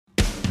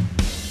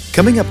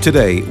Coming up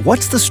today,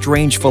 what's the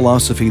strange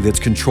philosophy that's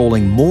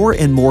controlling more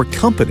and more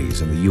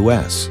companies in the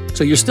U.S.?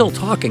 So you're still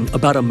talking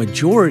about a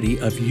majority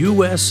of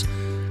U.S.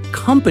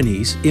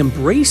 companies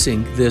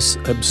embracing this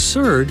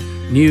absurd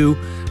new,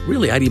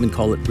 really I'd even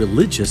call it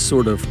religious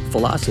sort of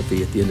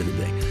philosophy at the end of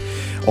the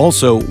day.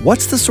 Also,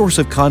 what's the source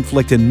of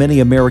conflict in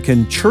many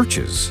American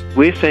churches?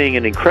 We're seeing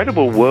an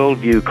incredible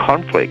worldview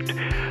conflict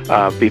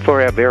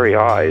before our very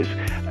eyes,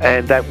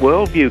 and that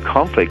worldview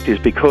conflict is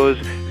because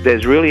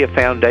there's really a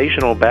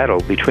foundational battle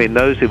between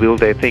those who build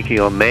their thinking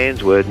on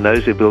man's word and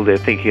those who build their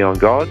thinking on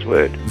God's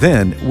word.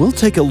 Then, we'll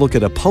take a look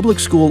at a public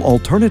school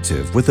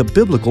alternative with a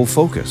biblical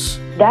focus.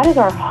 That is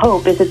our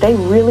hope, is that they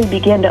really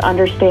begin to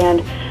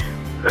understand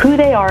who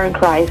they are in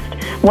Christ,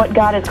 what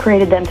God has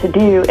created them to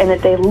do, and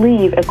that they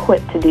leave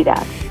equipped to do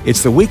that.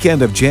 It's the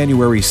weekend of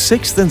January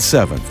 6th and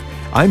 7th.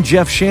 I'm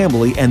Jeff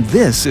Chambly, and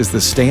this is The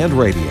Stand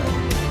Radio.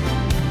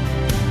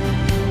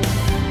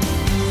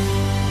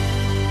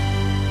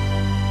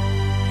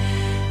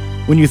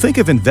 When you think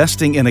of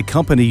investing in a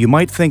company, you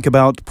might think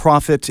about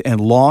profit and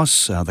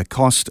loss, the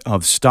cost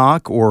of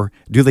stock, or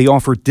do they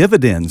offer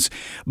dividends?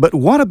 But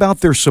what about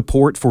their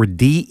support for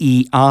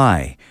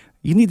DEI?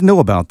 You need to know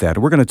about that.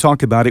 We're going to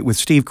talk about it with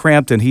Steve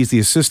Crampton. He's the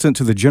assistant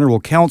to the general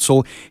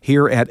counsel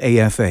here at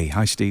AFA.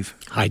 Hi, Steve.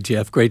 Hi,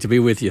 Jeff. Great to be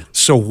with you.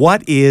 So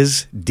what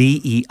is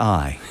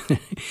DEI?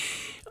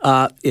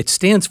 It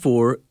stands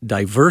for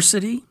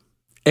diversity,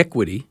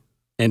 equity,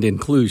 and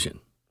inclusion.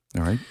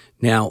 All right.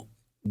 Now,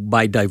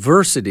 by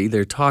diversity,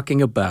 they're talking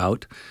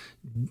about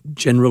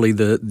generally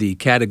the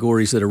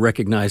categories that are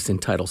recognized in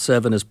Title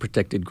VII as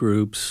protected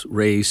groups,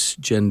 race,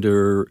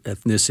 gender,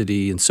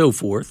 ethnicity, and so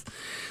forth.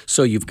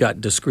 So you've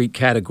got discrete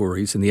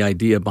categories, and the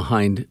idea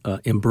behind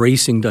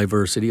embracing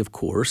diversity, of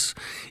course,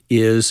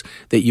 is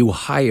that you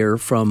hire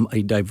from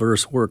a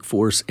diverse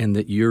workforce and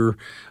that your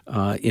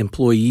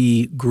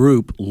employee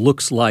group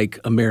looks like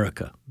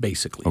America,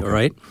 basically, Okay. all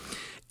right?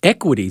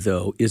 Equity,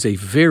 though, is a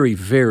very,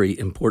 very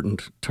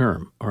important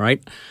term, all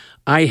right?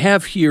 I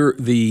have here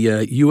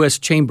the U.S.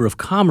 Chamber of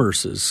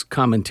Commerce's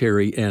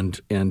commentary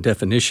and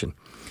definition.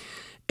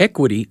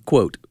 Equity,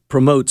 quote,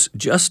 promotes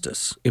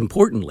justice,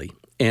 importantly,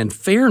 and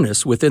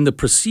fairness within the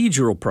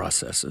procedural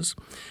processes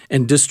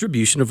and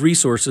distribution of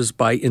resources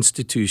by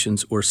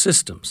institutions or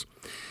systems.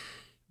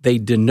 They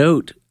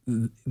denote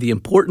the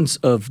importance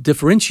of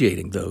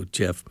differentiating, though,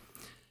 Jeff,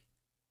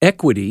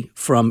 equity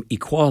from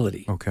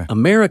equality. Okay.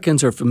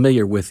 Americans are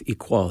familiar with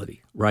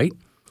equality, right?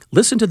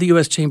 Listen to the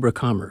U.S. Chamber of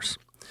Commerce.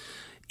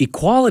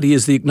 Equality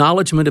is the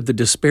acknowledgement of the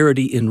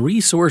disparity in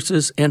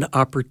resources and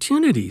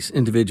opportunities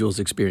individuals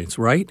experience,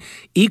 right?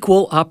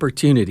 Equal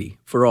opportunity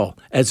for all,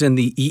 as in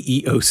the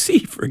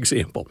EEOC, for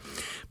example.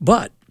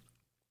 But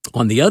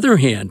on the other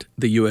hand,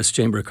 the U.S.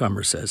 Chamber of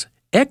Commerce says,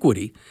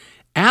 equity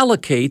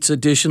allocates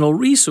additional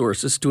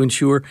resources to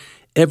ensure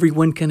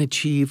everyone can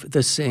achieve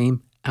the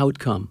same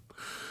outcome.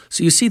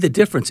 So you see the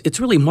difference.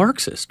 It's really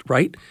Marxist,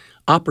 right?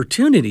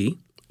 Opportunity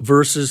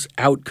versus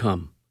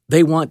outcome.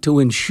 They want to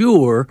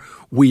ensure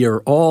we are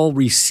all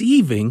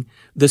receiving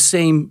the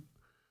same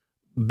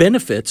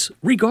benefits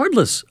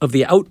regardless of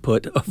the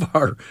output of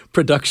our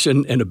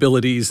production and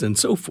abilities and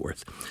so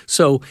forth.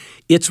 So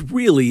it's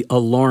really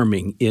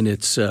alarming in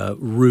its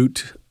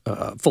root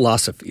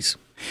philosophies.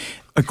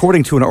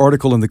 According to an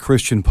article in the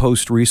Christian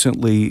Post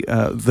recently,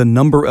 the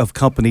number of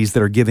companies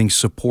that are giving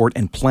support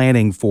and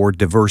planning for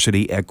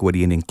diversity,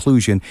 equity, and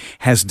inclusion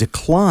has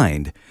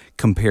declined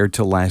compared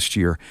to last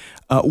year.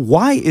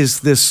 Why is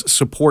this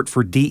support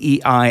for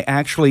DEI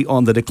actually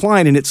on the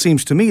decline? And it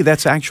seems to me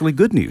that's actually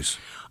good news.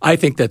 I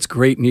think that's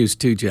great news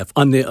too, Jeff.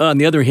 On the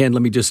other hand,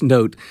 let me just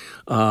note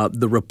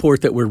the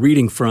report that we're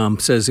reading from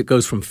says it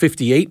goes from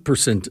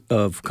 58%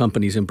 of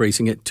companies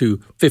embracing it to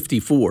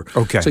 54%.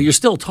 Okay. So you're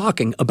still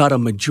talking about a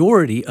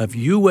majority of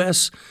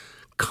U.S.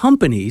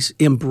 companies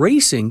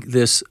embracing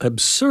this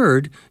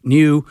absurd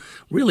new,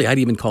 really I'd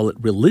even call it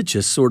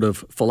religious sort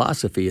of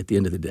philosophy at the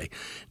end of the day.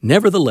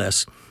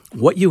 Nevertheless,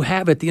 what you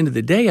have at the end of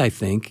the day, I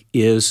think,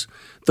 is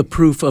the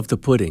proof of the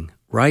pudding,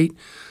 right?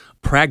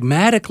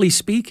 Pragmatically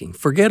speaking,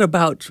 forget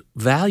about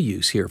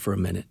values here for a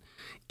minute.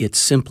 It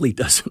simply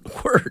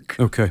doesn't work,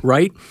 Okay.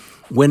 right?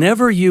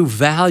 Whenever you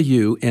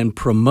value and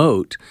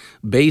promote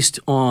based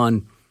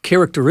on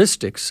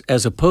characteristics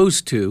as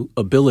opposed to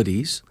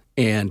abilities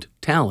and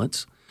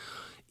talents,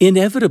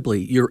 inevitably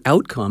your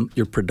outcome,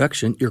 your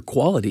production, your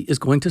quality is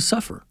going to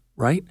suffer,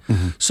 right?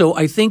 Mm-hmm. So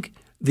I think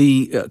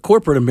the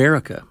corporate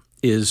America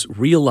is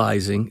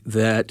realizing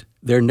that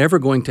they're never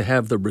going to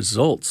have the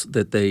results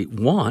that they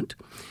want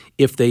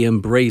if they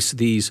embrace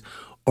these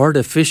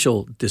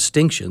artificial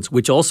distinctions,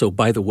 which also,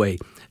 by the way,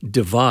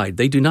 divide.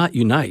 They do not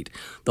unite.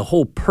 The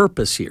whole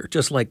purpose here,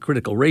 just like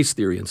critical race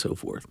theory and so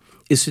forth,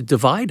 is to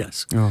divide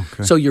us. Oh,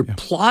 okay. So you're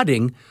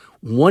plotting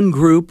one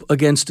group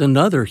against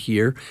another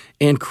here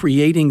and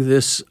creating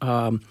this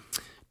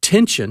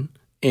tension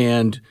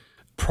and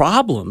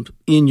problem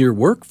in your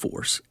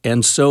workforce.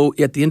 And so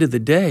at the end of the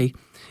day,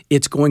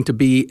 it's going to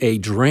be a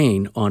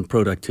drain on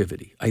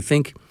productivity. I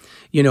think,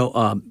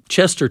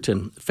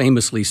 Chesterton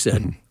famously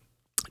said,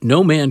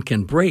 No man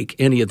can break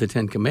any of the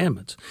 10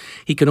 commandments.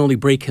 He can only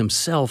break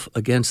himself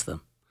against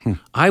them.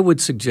 I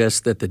would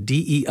suggest that the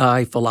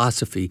DEI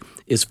philosophy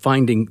is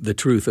finding the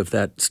truth of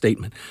that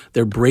statement.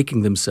 They're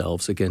breaking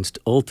themselves against,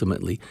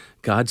 ultimately,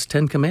 God's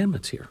 10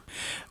 commandments here.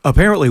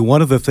 Apparently,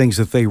 one of the things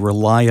that they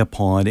rely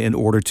upon in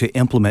order to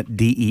implement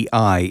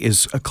DEI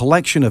is a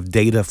collection of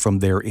data from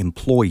their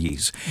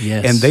employees.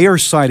 Yes. And they are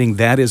citing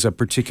that as a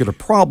particular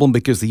problem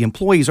because the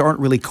employees aren't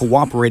really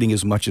cooperating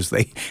as much as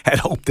they had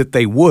hoped that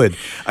they would.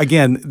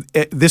 Again,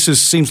 this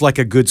seems like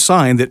a good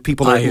sign that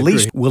people are at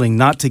least willing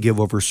not to give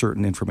over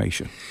certain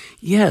information.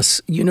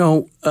 Yes.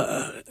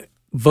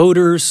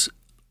 Voters,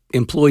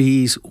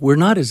 employees, we're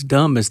not as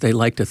dumb as they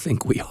like to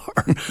think we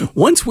are.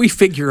 Once we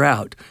figure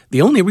out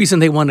the only reason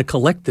they want to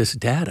collect this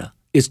data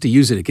is to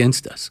use it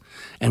against us.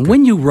 And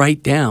when you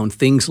write down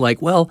things like,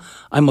 well,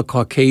 I'm a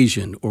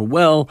Caucasian, or,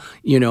 well,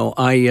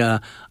 I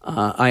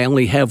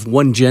only have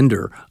one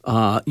gender,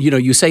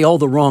 you say all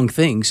the wrong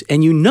things,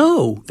 and you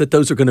know that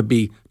those are going to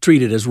be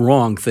treated as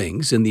wrong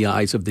things in the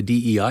eyes of the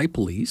DEI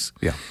police,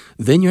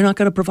 then you're not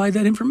going to provide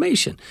that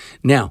information.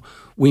 Now,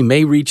 we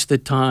may reach the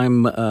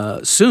time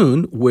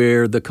soon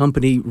where the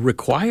company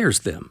requires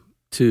them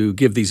to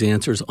give these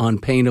answers on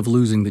pain of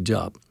losing the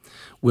job.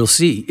 We'll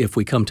see if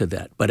we come to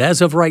that. But as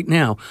of right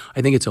now,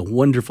 I think it's a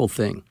wonderful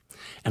thing.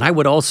 And I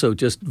would also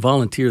just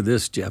volunteer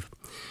this, Jeff.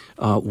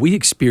 We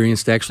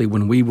experienced, actually,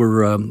 when we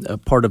were a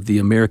part of the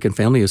American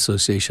Family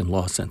Association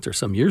Law Center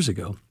some years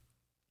ago,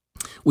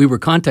 we were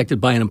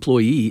contacted by an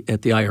employee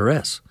at the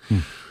IRS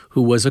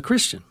who was a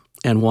Christian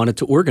and wanted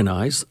to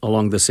organize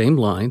along the same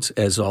lines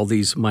as all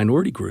these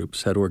minority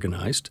groups had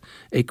organized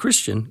a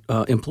Christian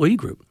employee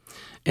group.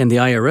 And the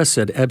IRS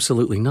said,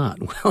 absolutely not.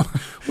 Well,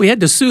 we had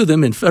to sue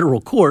them in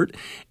federal court,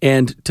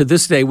 and to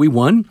this day, we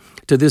won.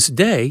 To this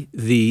day,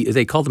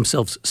 they call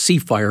themselves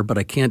CFIRE, but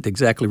I can't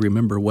exactly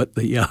remember what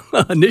the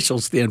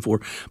initials stand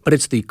for, but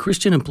it's the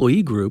Christian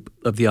Employee Group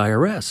of the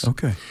IRS.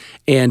 Okay.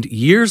 And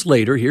years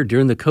later, here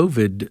during the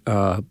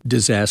COVID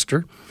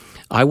disaster,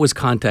 I was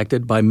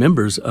contacted by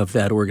members of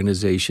that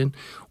organization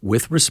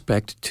with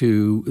respect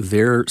to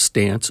their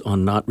stance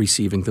on not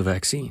receiving the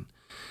vaccine.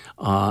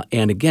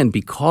 And again,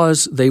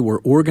 because they were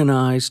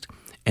organized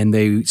and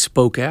they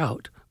spoke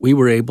out, we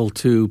were able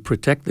to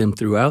protect them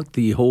throughout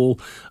the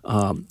whole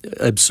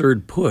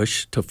absurd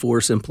push to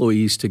force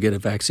employees to get a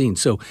vaccine.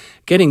 So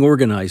getting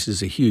organized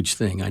is a huge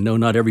thing. I know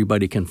not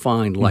everybody can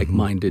find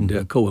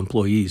like-minded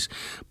co-employees,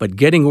 but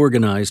getting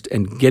organized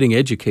and getting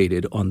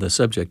educated on the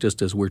subject,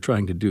 just as we're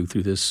trying to do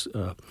through this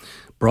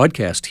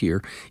broadcast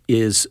here,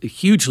 is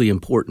hugely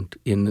important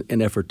in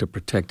an effort to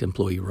protect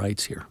employee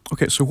rights here.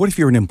 Okay, so what if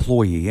you're an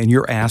employee and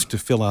you're asked to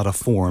fill out a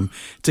form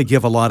to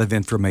give a lot of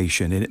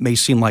information, and it may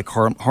seem like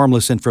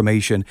harmless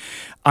information?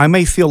 I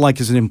may feel like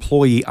as an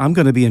employee, I'm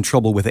going to be in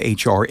trouble with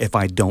HR if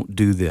I don't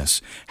do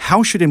this.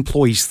 How should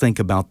employees think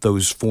about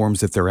those forms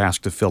that they're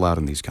asked to fill out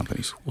in these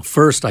companies? Well,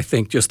 first, I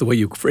think just the way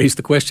you phrased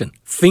the question,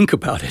 think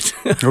about it.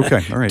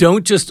 Okay, all right.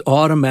 Don't just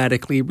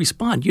automatically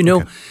respond.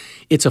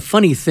 It's a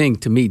funny thing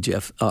to me,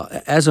 Jeff.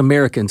 As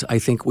Americans, I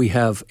think we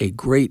have a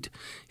great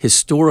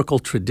historical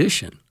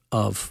tradition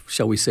of,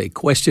 shall we say,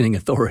 questioning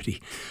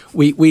authority.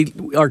 We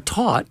are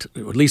taught,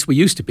 or at least we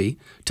used to be,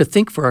 to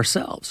think for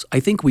ourselves. I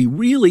think we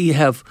really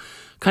have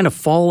kind of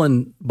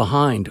fallen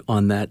behind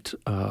on that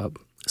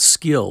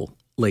skill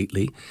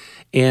lately.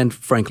 And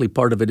frankly,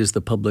 part of it is the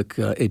public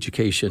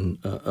education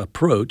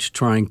approach,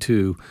 trying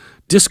to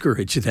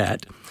discourage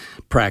that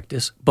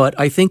practice. But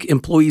I think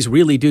employees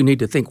really do need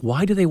to think,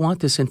 why do they want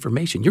this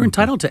information? You're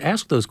entitled to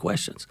ask those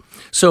questions.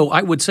 So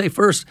I would say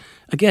first,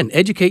 again,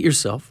 educate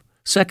yourself.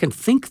 Second,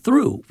 think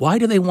through, why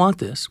do they want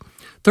this?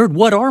 Third,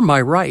 what are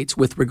my rights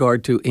with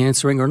regard to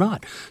answering or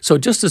not? So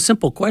just a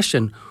simple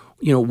question,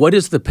 what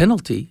is the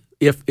penalty,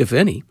 if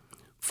any,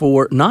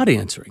 for not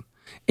answering?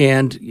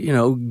 And,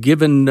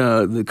 given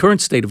the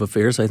current state of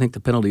affairs, I think the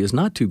penalty is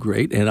not too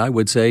great. And I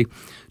would say,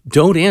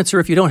 don't answer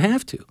if you don't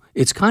have to.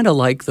 It's kind of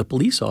like the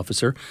police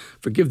officer,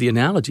 forgive the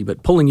analogy,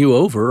 but pulling you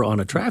over on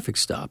a traffic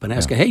stop and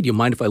asking, hey, do you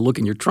mind if I look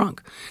in your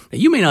trunk? Now,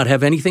 you may not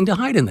have anything to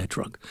hide in that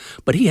trunk,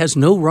 but he has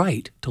no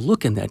right to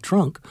look in that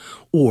trunk.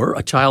 Or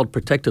a child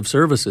protective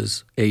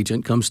services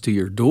agent comes to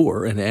your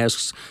door and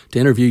asks to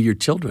interview your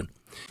children.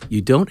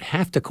 You don't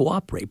have to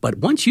cooperate. But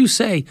once you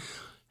say,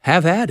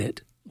 have at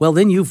it, well,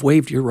 then you've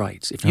waived your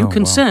rights. If you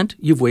consent,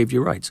 you've waived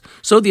your rights.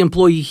 So the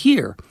employee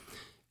here,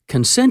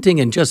 consenting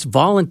and just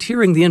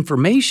volunteering the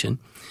information,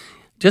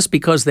 just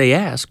because they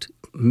asked,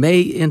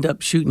 may end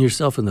up shooting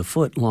yourself in the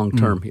foot long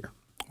term here.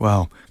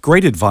 Wow.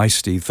 Great advice,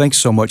 Steve. Thanks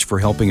so much for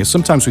helping us.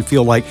 Sometimes we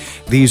feel like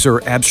these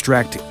are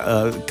abstract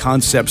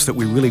concepts that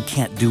we really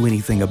can't do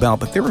anything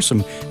about, but there are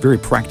some very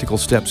practical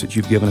steps that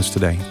you've given us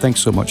today. Thanks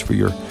so much for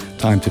your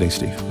time today,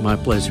 Steve. My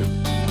pleasure.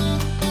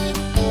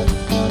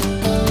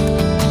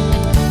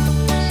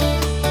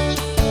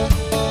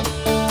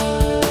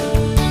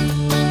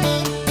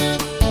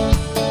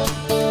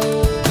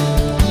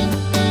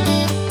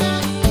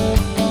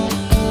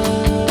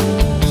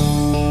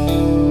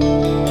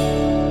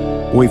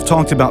 We've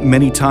talked about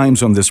many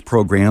times on this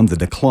program the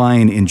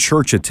decline in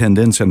church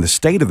attendance and the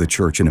state of the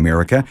church in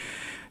America.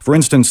 For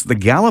instance, the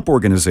Gallup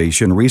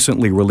organization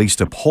recently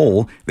released a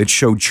poll that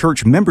showed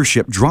church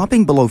membership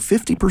dropping below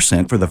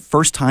 50% for the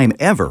first time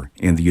ever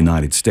in the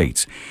United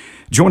States.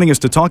 Joining us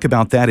to talk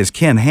about that is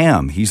Ken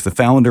Ham. He's the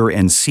founder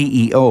and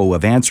CEO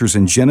of Answers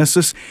in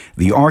Genesis,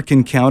 the Ark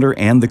Encounter,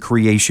 and the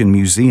Creation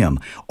Museum.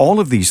 All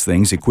of these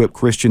things equip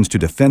Christians to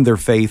defend their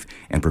faith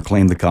and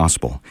proclaim the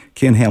gospel.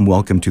 Ken Ham,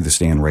 welcome to The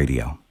Stand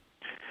Radio.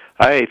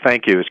 Hey,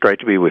 thank you. It's great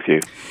to be with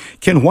you.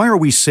 Ken, why are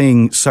we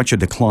seeing such a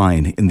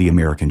decline in the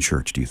American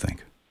church, do you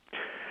think?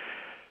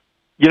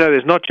 You know,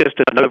 there's not just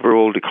an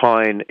overall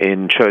decline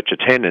in church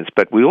attendance,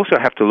 but we also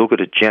have to look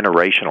at it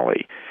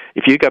generationally.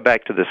 If you go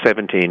back to the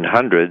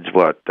 1700s,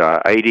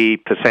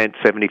 80%,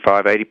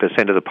 75,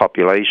 80% of the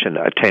population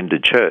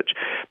attended church.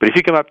 But if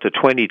you come up to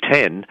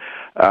 2010,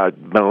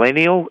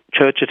 millennial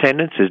church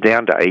attendance is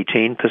down to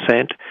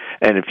 18%.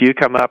 And if you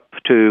come up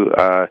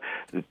to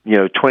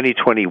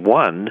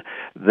 2021,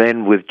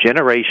 then with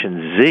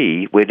Generation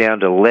Z, we're down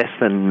to less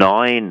than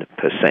 9%.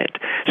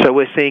 So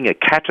we're seeing a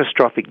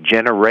catastrophic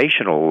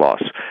generational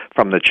loss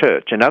from the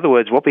church. In other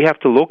words, what we have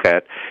to look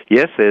at,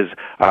 yes, there's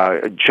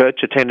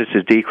church attendance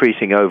is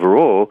decreasing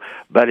overall,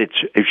 but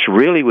it's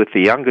really with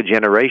the younger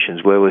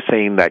generations where we're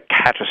seeing that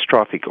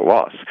catastrophic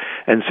loss.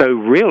 And so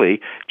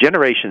really,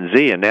 Generation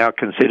Z are now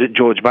considered,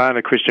 George Barna,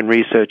 a Christian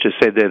researcher,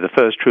 said they're the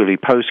first truly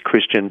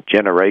post-Christian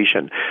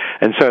generation.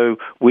 And so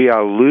we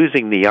are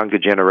losing the younger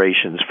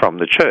generations from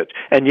the church.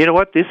 And you know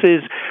what? This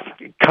is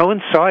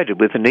coincided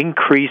with an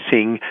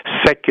increasing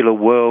secular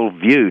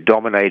worldview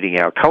dominating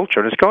our culture,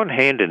 and it's gone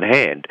hand in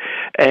hand.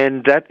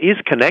 And that is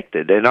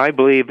connected, and I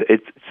believe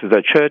it's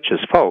the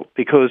church's fault,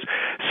 because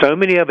so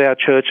many of our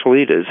church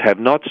leaders have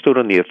not stood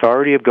on the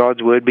authority of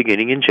God's Word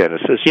beginning in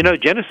Genesis. You know,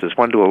 Genesis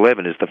 1 to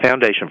 11 is the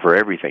foundation for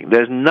everything.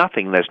 There's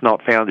nothing that's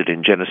not founded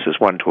in Genesis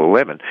 1 to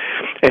 11.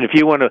 And if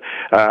you want to,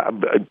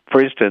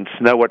 for instance,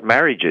 know what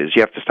marriage is,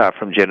 you have to start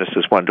from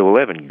Genesis 1 to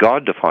 11.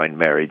 God defined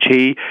marriage.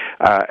 He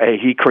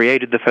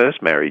created the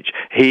first marriage.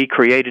 He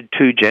created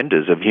two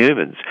genders of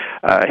humans.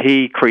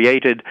 He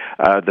created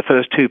the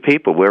first two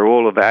people. We're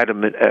all of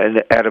Adam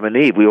and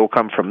Eve. We all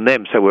come from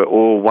them, so we're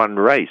all one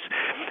race.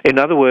 In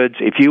other words,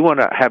 if you want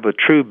to have a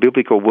true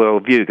biblical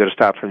worldview, you've got to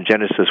start from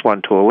Genesis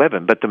 1 to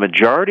 11. But the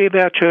majority of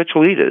our church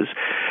leaders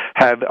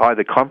have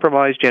either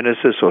compromised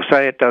Genesis or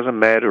say it doesn't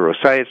matter or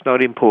say it's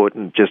not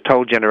important, just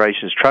told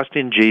generations, trust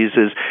in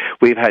Jesus.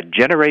 We've had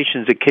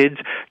generations of kids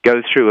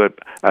go through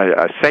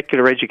a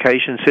secular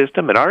education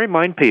system. And I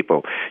remind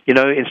people, you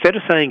know, instead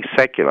of saying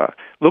secular,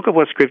 look at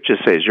what Scripture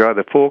says. You're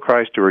either for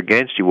Christ or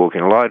against. You walk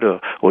in light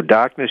or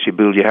darkness. You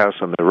build your house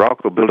on the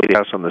rock or build your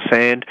house on the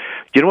sand.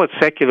 Do you know what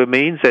secular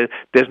means?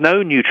 There's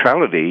no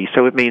neutrality,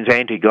 so it means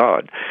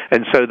anti-God.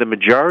 And so the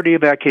majority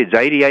of our kids,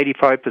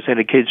 80-85%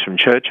 of kids from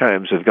church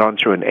homes have gone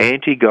through an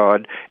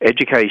anti-God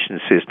education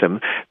system.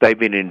 They've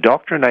been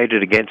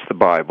indoctrinated against the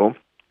Bible.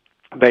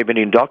 They've been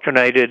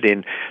indoctrinated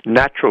in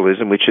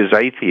naturalism, which is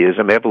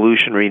atheism,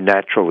 evolutionary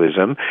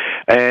naturalism,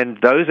 and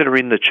those that are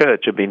in the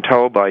church have been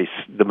told by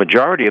the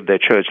majority of their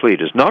church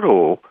leaders, not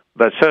all,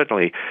 but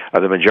certainly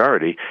the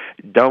majority,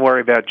 don't worry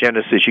about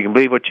Genesis. You can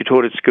believe what you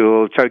taught at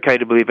school. It's okay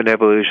to believe in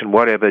evolution,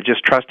 whatever.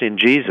 Just trust in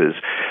Jesus.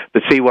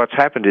 But see, what's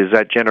happened is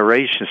that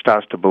generation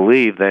starts to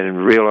believe then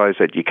and realize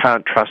that you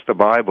can't trust the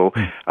Bible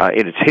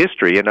in its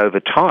history, and over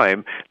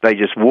time, they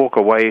just walk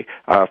away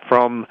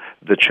from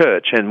the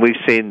church. And we've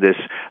seen this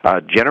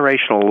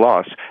generational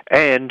loss,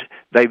 and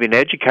they've been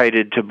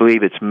educated to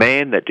believe it's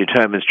man that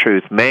determines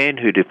truth, man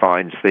who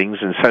defines things,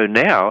 and so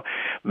now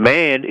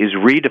man is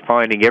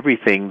redefining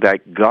everything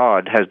that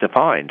God has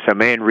defined. So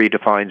man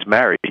redefines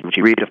marriage,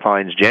 he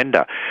redefines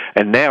gender,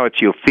 and now it's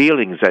your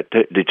feelings that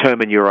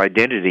determine your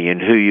identity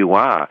and who you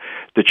are.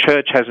 The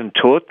church hasn't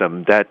taught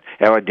them that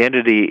our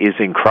identity is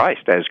in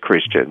Christ as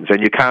Christians,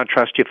 and you can't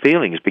trust your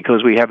feelings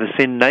because we have a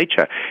sin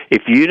nature.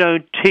 If you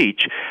don't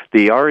teach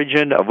the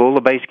origin of all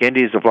the basic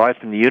entities of life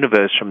in the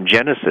universe from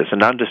Genesis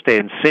and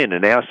understand sin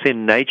and our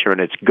sin nature,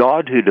 and it's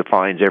God who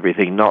defines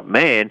everything, not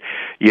man,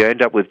 you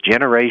end up with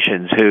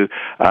generations who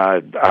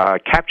are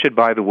captured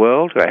by the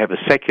world. They have a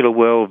secular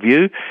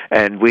worldview,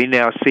 and we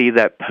now see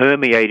that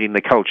permeating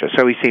the culture.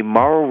 So we see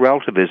moral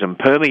relativism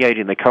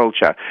permeating the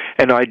culture,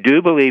 and I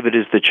do believe it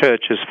is the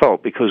church's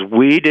fault because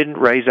we didn't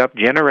raise up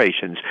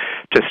generations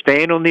to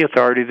stand on the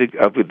authority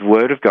of the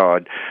Word of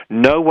God,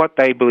 know what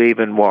they believe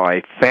and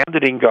why,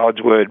 founded in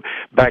God's Word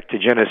back to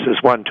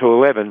Genesis 1 to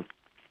 11,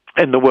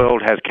 and the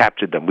world has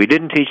captured them. We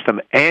didn't teach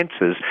them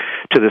answers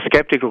to the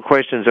skeptical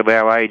questions of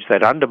our age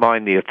that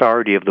undermine the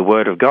authority of the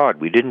Word of God.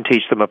 We didn't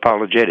teach them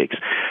apologetics.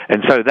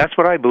 And so that's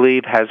what I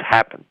believe has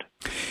happened.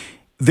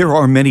 There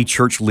are many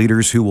church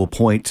leaders who will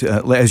point,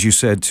 as you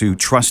said, to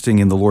trusting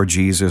in the Lord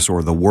Jesus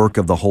or the work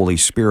of the Holy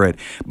Spirit,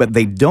 but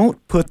they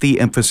don't put the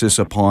emphasis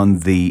upon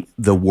the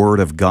Word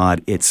of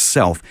God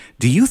itself.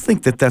 Do you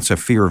think that that's a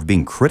fear of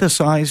being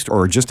criticized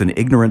or just an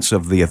ignorance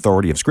of the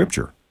authority of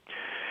Scripture?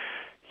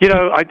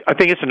 I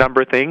think it's a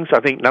number of things. I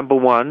think number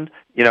one,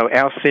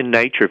 our sin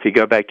nature, if you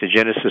go back to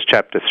Genesis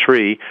chapter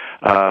 3,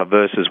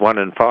 verses 1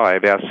 and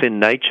 5, our sin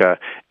nature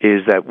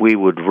is that we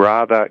would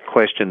rather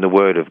question the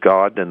word of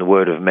God than the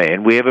word of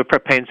man. We have a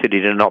propensity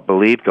to not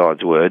believe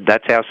God's word.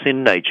 That's our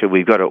sin nature.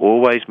 We've got to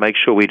always make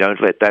sure we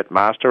don't let that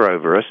master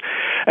over us.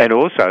 And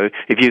also,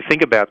 if you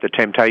think about the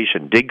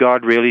temptation, did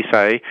God really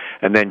say,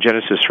 and then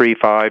Genesis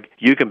 3:5,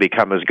 you can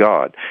become as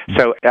God.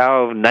 So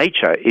our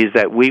nature is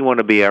that we want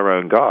to be our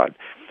own God.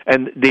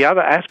 And the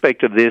other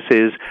aspect of this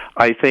is,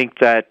 I think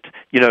that,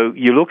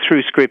 you look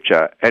through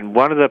Scripture, and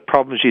one of the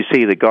problems you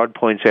see that God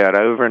points out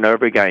over and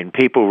over again,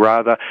 people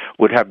rather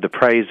would have the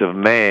praise of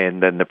man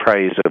than the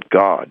praise of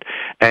God.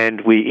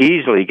 And we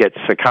easily get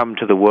succumbed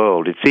to the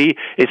world.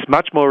 It's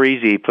much more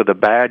easy for the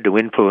bad to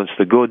influence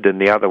the good than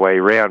the other way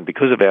around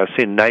because of our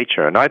sin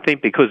nature. And I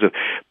think because of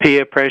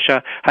peer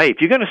pressure, hey, if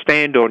you're going to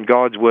stand on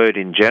God's word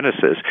in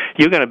Genesis,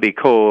 you're going to be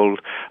called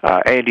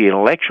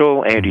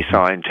anti-intellectual,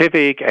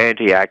 anti-scientific,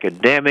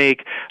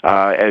 anti-academic.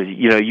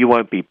 You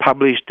won't be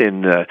published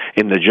in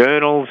the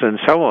journals and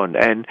so on.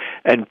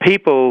 And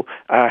people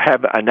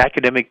have an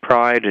academic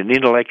pride, an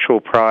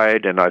intellectual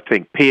pride, and I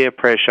think peer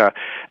pressure,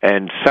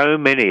 and so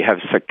many have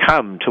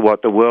succumbed to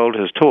what the world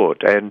has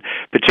taught. And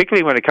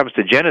particularly when it comes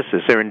to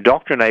Genesis, they're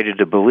indoctrinated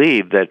to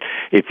believe that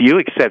if you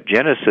accept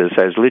Genesis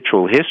as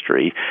literal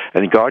history,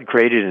 and God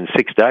created in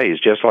 6 days,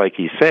 just like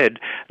he said,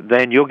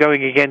 then you're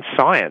going against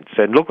science.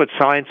 And look what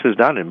science has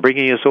done in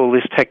bringing us all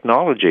this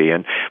technology.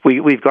 And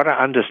we've got to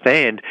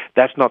understand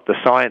that's not the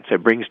science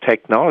that brings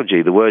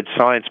technology. The word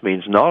science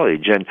means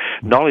knowledge, and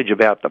knowledge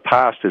about the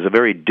past is a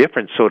very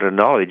different sort of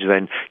knowledge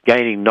than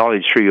gaining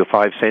knowledge through your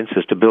five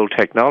senses to build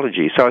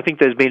technology. So I think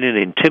there's been an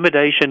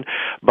intimidation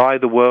by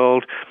the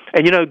world.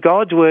 And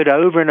God's word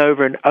over and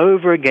over and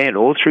over again,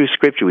 all through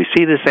Scripture, we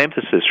see this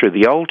emphasis through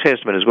the Old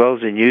Testament as well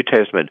as the New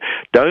Testament.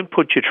 Don't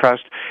put your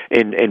trust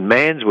in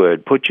man's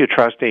word. Put your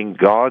trust in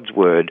God's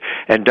word,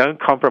 and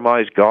don't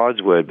compromise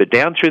God's word. But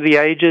down through the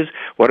ages,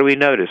 what do we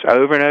notice?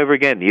 Over and over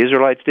again, the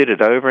Israelites did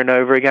it over and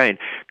over again.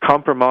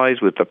 Compromise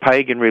with the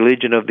pagan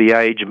religion of the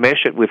age,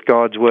 mesh it with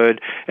God's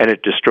word, and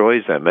it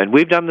destroys them. And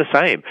we've done the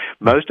same.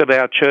 Most of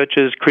our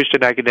churches,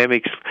 Christian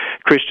academics,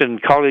 Christian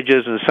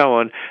colleges, and so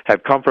on,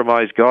 have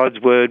compromised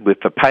God's word with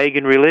the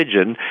pagan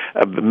religion,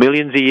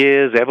 millions of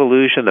years,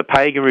 evolution, the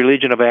pagan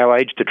religion of our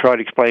age to try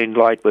to explain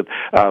life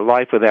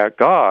without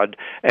God.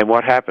 And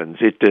what happens?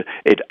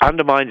 It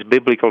undermines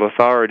biblical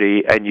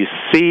authority, and you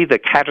see the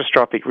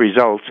catastrophic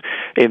results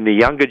in the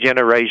younger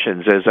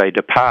generations as they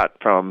depart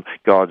from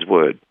God's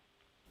word.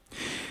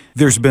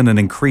 There's been an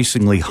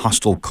increasingly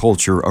hostile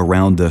culture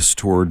around us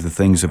toward the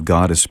things of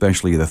God,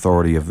 especially the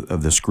authority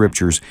of the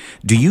Scriptures.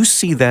 Do you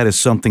see that as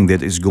something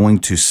that is going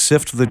to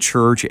sift the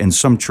church, and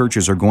some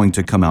churches are going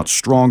to come out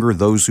stronger,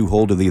 those who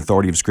hold to the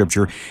authority of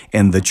Scripture,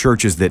 and the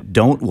churches that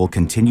don't will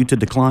continue to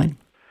decline?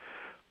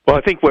 Well,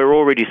 I think we're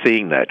already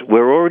seeing that.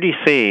 We're already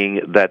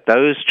seeing that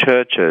those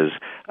churches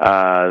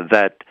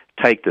that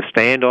take the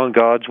stand on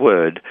God's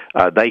word,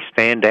 they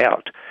stand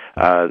out.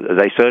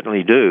 They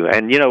certainly do.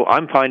 And,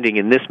 I'm finding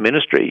in this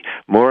ministry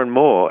more and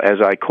more as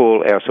I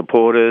call our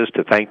supporters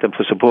to thank them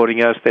for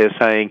supporting us, they're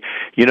saying,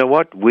 you know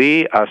what,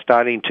 we are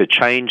starting to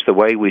change the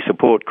way we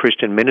support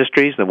Christian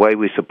ministries, the way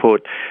we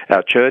support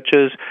our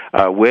churches.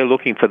 We're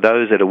looking for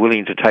those that are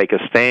willing to take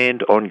a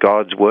stand on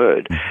God's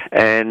word.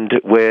 And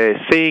we're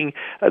seeing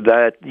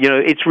that,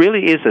 it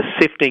really is a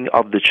sifting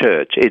of the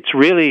church. It's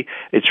really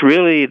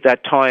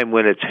that time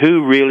when it's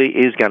who really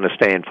is going to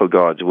stand for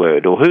God's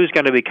word, or who's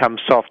going to become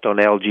soft on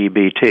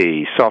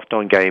LGBT, soft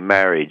on gay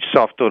marriage,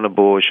 soft on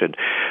abortion.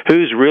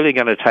 Who's really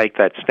going to take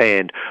that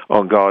stand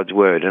on God's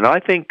word? And I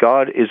think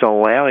God is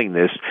allowing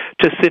this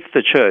to sift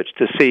the church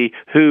to see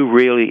who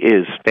really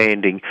is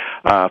standing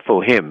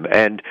for Him.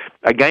 And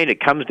again, it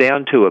comes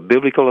down to a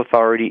biblical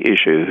authority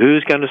issue.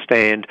 Who's going to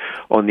stand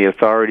on the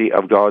authority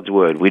of God's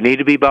word? We need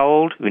to be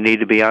bold. We need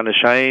to be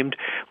unashamed.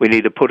 We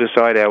need to put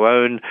aside our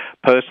own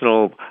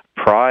personal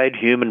pride,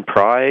 human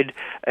pride,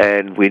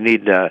 and we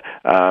need to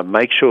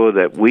make sure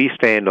that we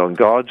stand on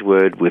God's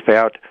word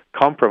without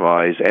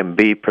compromise and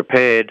be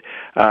prepared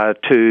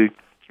to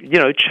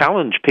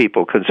challenge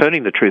people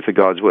concerning the truth of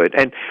God's word.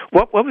 And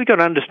what we've got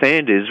to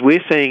understand is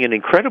we're seeing an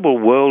incredible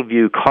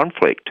worldview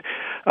conflict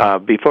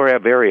before our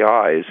very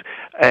eyes,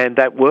 and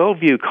that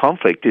worldview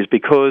conflict is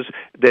because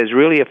there's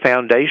really a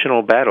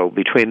foundational battle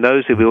between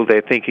those who build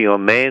their thinking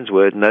on man's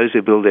word and those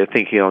who build their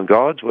thinking on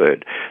God's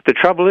word. The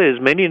trouble is,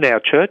 many in our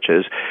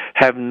churches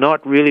have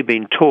not really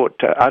been taught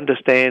to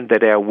understand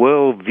that our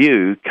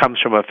worldview comes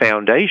from a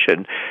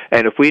foundation,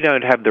 and if we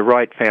don't have the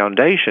right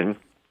foundation,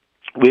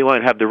 we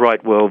won't have the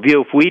right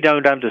worldview. If we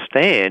don't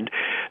understand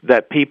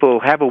that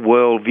people have a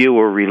worldview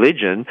or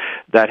religion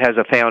that has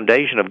a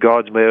foundation of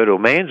God's word or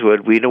man's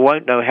word, we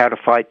won't know how to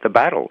fight the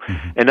battle.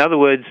 In other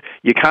words,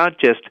 you can't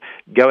just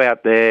go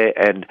out there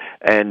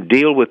and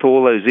deal with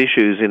all those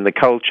issues in the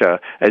culture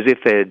as if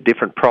they're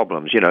different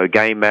problems,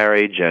 gay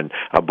marriage and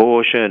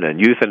abortion and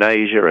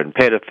euthanasia and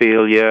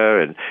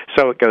pedophilia, and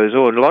so it goes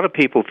on. A lot of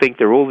people think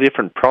they're all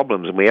different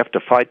problems and we have to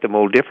fight them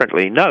all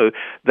differently. No,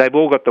 they've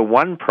all got the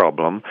one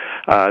problem.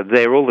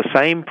 They're all the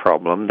same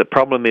problem. The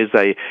problem is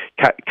they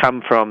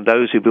come from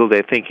those who build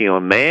their thinking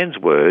on man's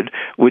word,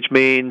 which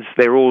means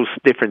they're all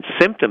different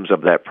symptoms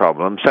of that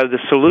problem. So the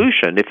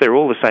solution, if they're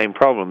all the same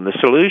problem, the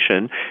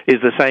solution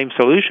is the same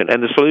solution.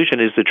 And the solution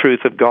is the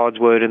truth of God's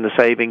word in the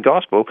saving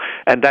gospel.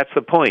 And that's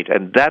the point.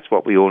 And that's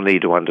what we all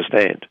need to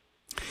understand.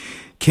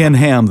 Ken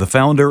Ham, the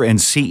founder and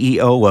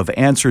CEO of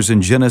Answers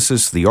in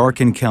Genesis, the Ark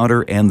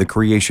Encounter, and the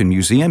Creation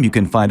Museum. You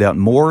can find out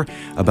more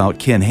about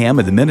Ken Ham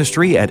and the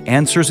ministry at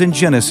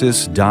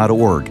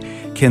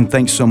answersingenesis.org. Ken,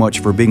 thanks so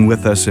much for being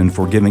with us and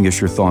for giving us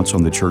your thoughts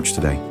on the church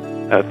today.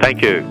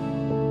 Thank you.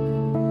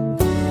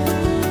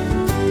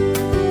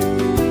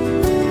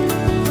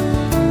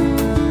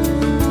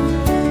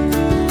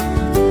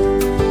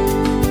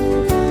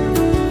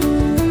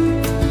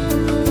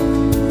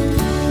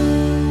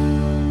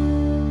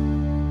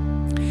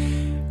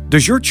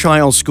 Does your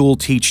child's school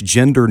teach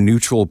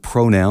gender-neutral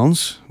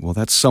pronouns? Well,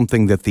 that's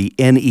something that the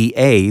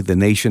NEA, the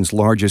nation's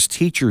largest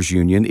teachers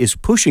union, is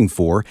pushing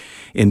for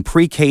in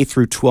pre-K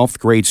through 12th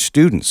grade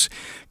students.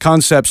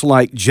 Concepts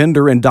like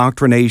gender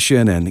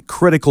indoctrination and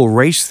critical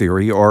race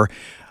theory are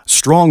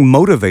strong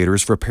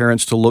motivators for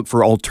parents to look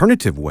for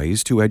alternative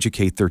ways to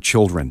educate their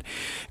children.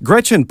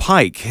 Gretchen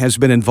Pike has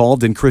been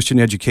involved in Christian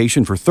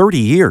education for 30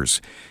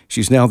 years.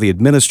 She's now the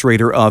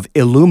administrator of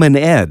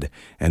iLumenEd,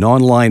 an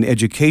online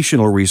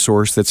educational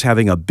resource that's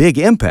having a big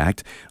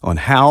impact on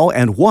how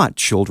and what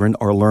children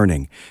are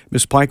learning.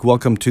 Ms. Pike,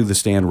 welcome to The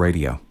Stand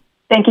Radio.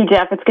 Thank you,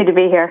 Jeff. It's good to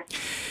be here.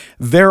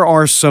 There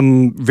are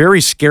some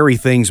very scary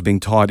things being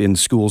taught in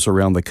schools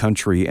around the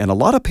country, and a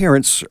lot of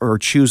parents are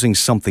choosing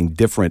something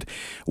different.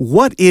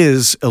 What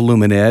is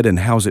iLumenEd, and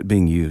how is it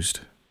being used?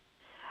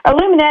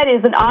 iLumenEd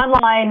is an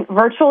online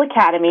virtual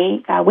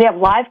academy. We have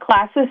live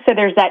classes, so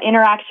there's that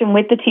interaction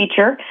with the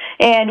teacher,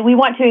 and we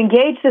want to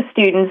engage the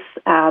students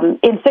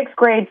in 6th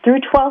grade through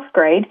 12th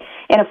grade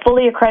in a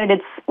fully accredited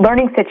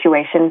learning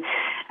situation.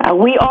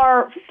 We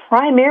are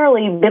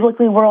primarily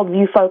biblically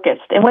worldview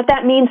focused, and what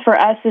that means for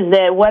us is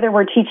that whether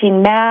we're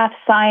teaching math,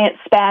 science,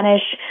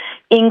 Spanish,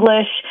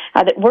 English,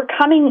 that we're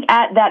coming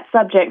at that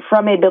subject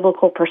from a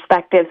biblical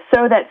perspective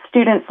so that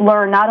students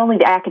learn not only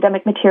the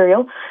academic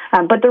material,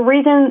 but the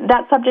reason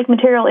that subject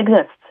material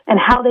exists and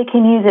how they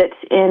can use it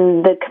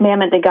in the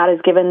commandment that God has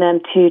given them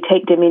to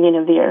take dominion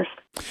of the earth.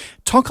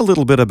 Talk a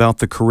little bit about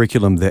the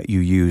curriculum that you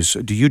use.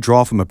 Do you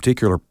draw from a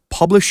particular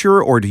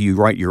publisher or do you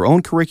write your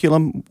own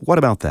curriculum? What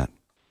about that?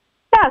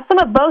 Yeah, some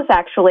of both,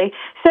 actually.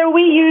 So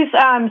we use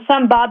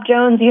some Bob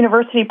Jones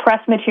University Press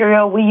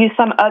material. We use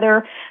some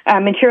other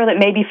material that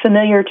may be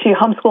familiar to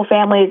Homeschool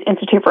Families,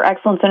 Institute for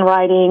Excellence in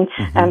Writing,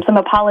 some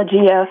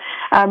Apologia.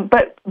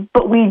 But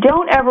we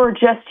don't ever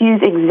just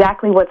use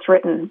exactly what's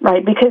written,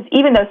 right? Because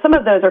even though some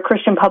of those are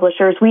Christian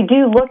publishers, we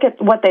do look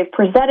at what they've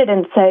presented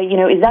and say,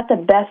 is that the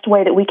best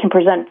way that we can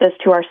present this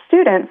to our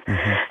students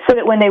so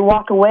that when they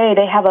walk away,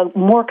 they have a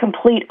more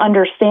complete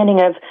understanding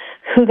of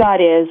who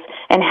God is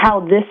and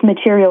how this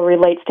material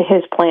relates to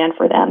His plan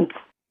for them.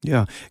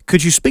 Yeah.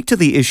 Could you speak to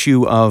the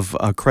issue of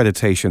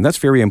accreditation? That's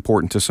very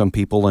important to some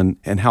people,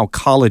 and how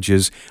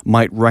colleges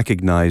might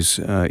recognize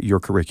your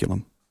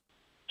curriculum.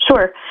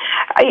 Sure.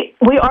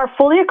 We are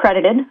fully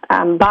accredited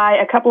by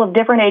a couple of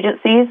different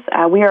agencies.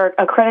 We are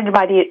accredited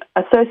by the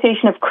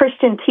Association of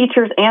Christian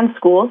Teachers and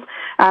Schools.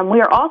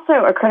 We are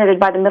also accredited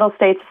by the Middle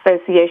States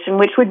Association,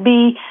 which would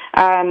be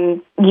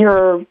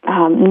your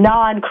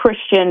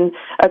non-Christian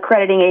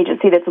accrediting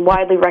agency that's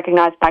widely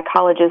recognized by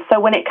colleges. So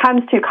when it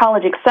comes to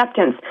college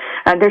acceptance,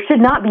 there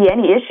should not be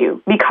any issue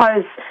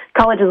because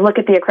colleges look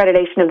at the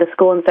accreditation of the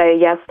school and say,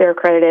 yes, they're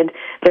accredited,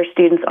 their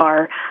students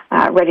are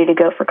ready to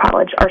go for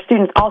college. Our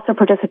students also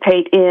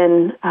participate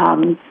in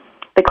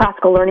the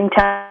classical learning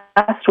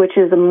test, which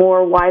is a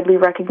more widely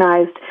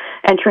recognized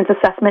entrance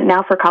assessment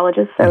now for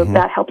colleges, so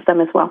that helps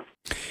them as well.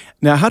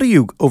 Now, how do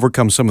you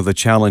overcome some of the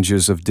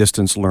challenges of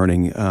distance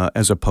learning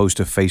as opposed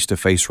to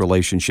face-to-face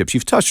relationships?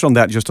 You've touched on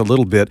that just a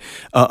little bit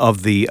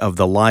of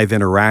the live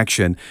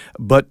interaction,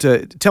 but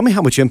tell me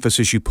how much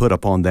emphasis you put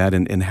upon that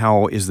and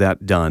how is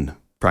that done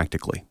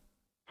practically?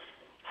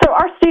 So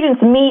our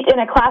students meet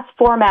in a class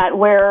format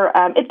where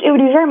it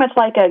would be very much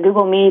like a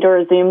Google Meet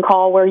or a Zoom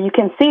call where you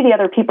can see the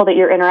other people that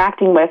you're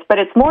interacting with, but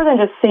it's more than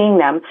just seeing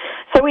them.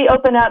 So we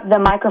open up the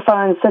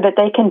microphones so that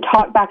they can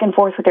talk back and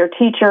forth with their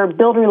teacher,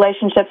 build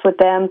relationships with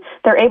them.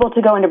 They're able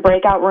to go into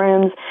breakout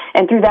rooms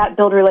and through that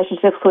build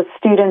relationships with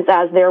students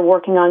as they're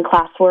working on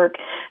classwork.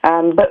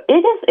 But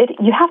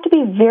you have to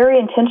be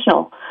very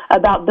intentional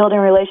about building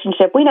a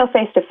relationship. We know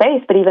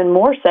face-to-face, but even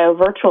more so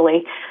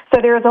virtually. So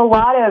there's a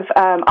lot of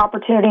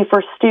opportunity for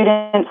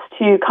students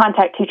to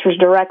contact teachers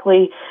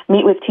directly,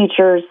 meet with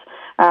teachers.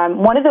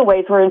 One of the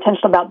ways we're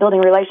intentional about building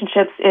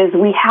relationships is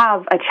we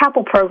have a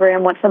chapel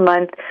program once a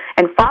month,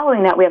 and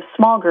following that we have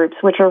small groups,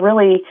 which are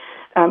really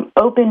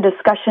open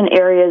discussion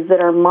areas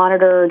that are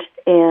monitored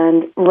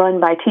and run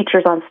by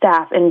teachers on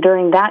staff. And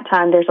during that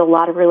time, there's a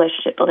lot of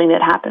relationship building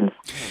that happens.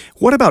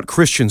 What about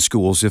Christian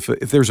schools? If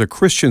there's a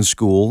Christian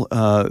school,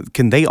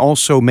 can they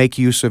also make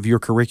use of your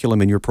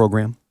curriculum in your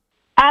program?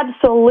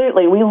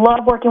 Absolutely. We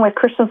love working with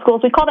Christian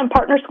schools. We call them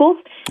partner schools.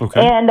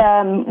 Okay.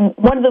 And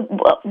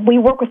we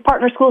work with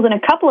partner schools in a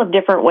couple of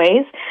different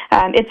ways.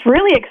 It's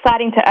really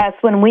exciting to us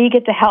when we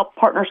get to help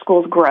partner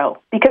schools grow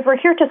because we're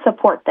here to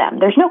support them.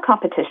 There's no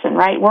competition,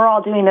 right? We're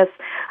all doing this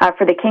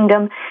for the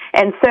kingdom.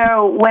 And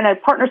so when a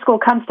partner school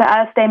comes to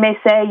us, they may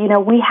say,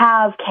 we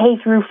have K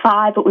through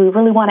 5, but we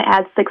really want to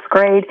add 6th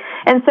grade.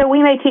 And so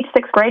we may teach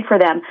 6th grade for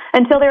them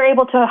until they're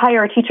able to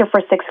hire a teacher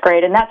for 6th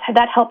grade. And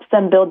that helps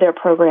them build their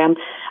program.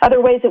 Other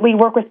ways that we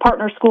work with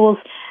partner schools,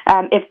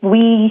 if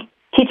we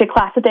teach a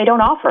class that they don't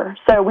offer.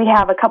 So we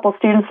have a couple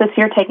students this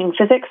year taking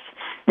physics.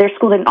 Their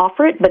school didn't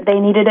offer it, but they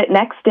needed it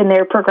next in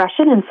their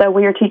progression, and so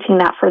we are teaching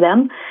that for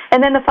them.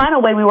 And then the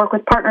final way we work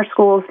with partner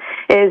schools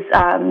is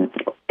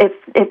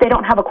if they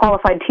don't have a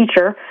qualified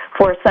teacher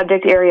for a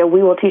subject area,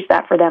 we will teach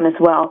that for them as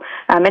well.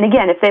 And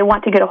again, if they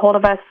want to get a hold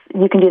of us,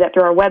 you can do that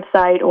through our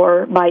website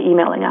or by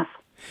emailing us.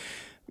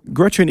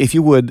 Gretchen, if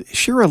you would,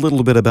 share a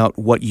little bit about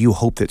what you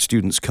hope that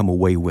students come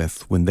away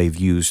with when they've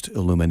used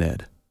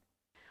iLumenEd.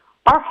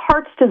 Our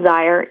heart's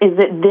desire is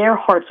that their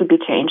hearts would be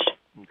changed.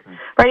 Okay.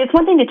 Right? It's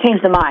one thing to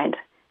change the mind.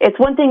 It's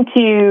one thing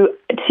to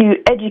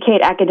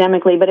educate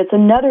academically, but it's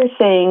another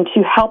thing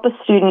to help a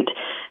student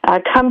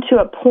come to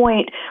a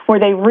point where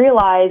they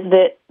realize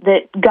that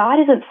God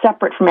isn't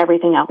separate from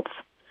everything else.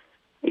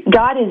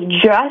 God is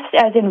just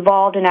as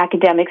involved in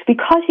academics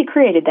because He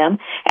created them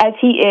as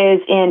He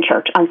is in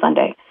church on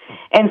Sunday.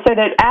 And so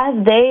that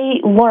as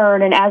they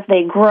learn and as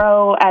they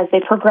grow, as they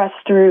progress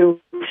through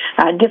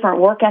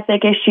different work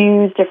ethic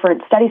issues,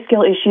 different study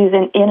skill issues,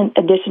 in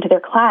addition to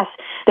their class,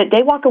 that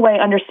they walk away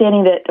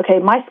understanding that, okay,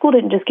 my school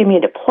didn't just give me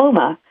a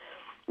diploma.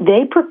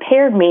 They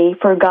prepared me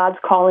for God's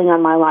calling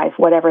on my life,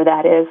 whatever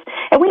that is.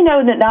 And we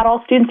know that not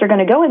all students are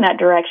going to go in that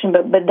direction,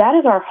 but that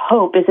is our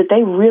hope, is that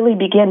they really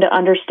begin to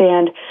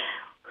understand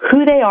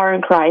who they are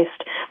in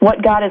Christ,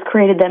 what God has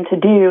created them to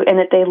do, and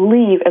that they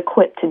leave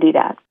equipped to do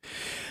that.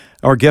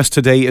 Our guest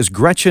today is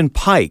Gretchen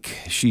Pike.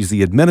 She's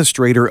the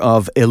administrator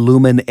of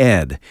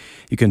iLumenEd.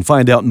 You can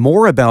find out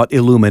more about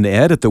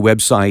iLumenEd at the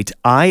website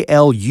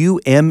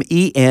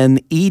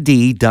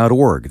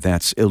ilumened.org.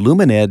 That's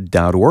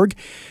ilumened.org,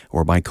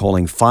 or by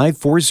calling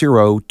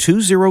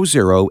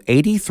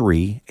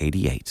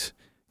 540-200-8388.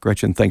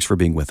 Gretchen, thanks for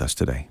being with us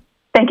today.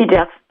 Thank you,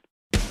 Jeff.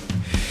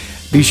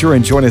 Be sure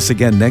and join us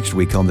again next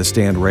week on The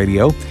Stand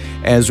Radio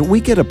as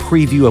we get a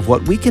preview of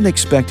what we can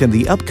expect in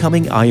the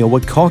upcoming Iowa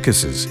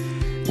caucuses.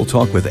 We'll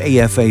talk with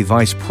AFA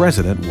Vice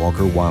President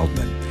Walker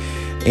Wildman.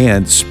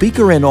 And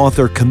speaker and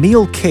author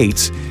Camille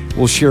Cates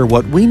will share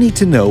what we need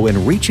to know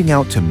in reaching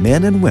out to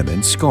men and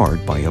women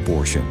scarred by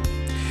abortion.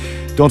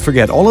 Don't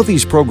forget, all of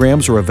these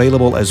programs are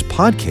available as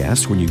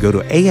podcasts when you go to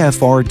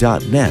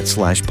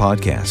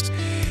afr.net/podcast.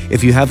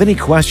 If you have any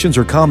questions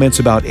or comments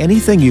about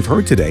anything you've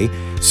heard today,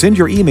 send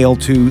your email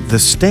to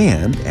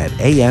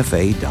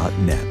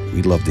thestand@afa.net.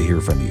 We'd love to hear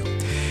from you.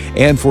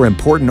 And for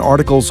important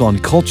articles on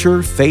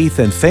culture, faith,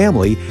 and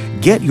family,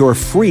 get your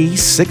free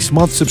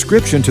 6-month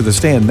subscription to The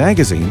Stand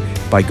magazine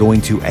by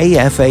going to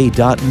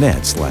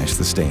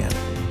afa.net/thestand.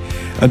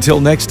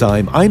 Until next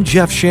time, I'm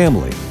Jeff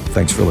Shamley.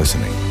 Thanks for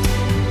listening.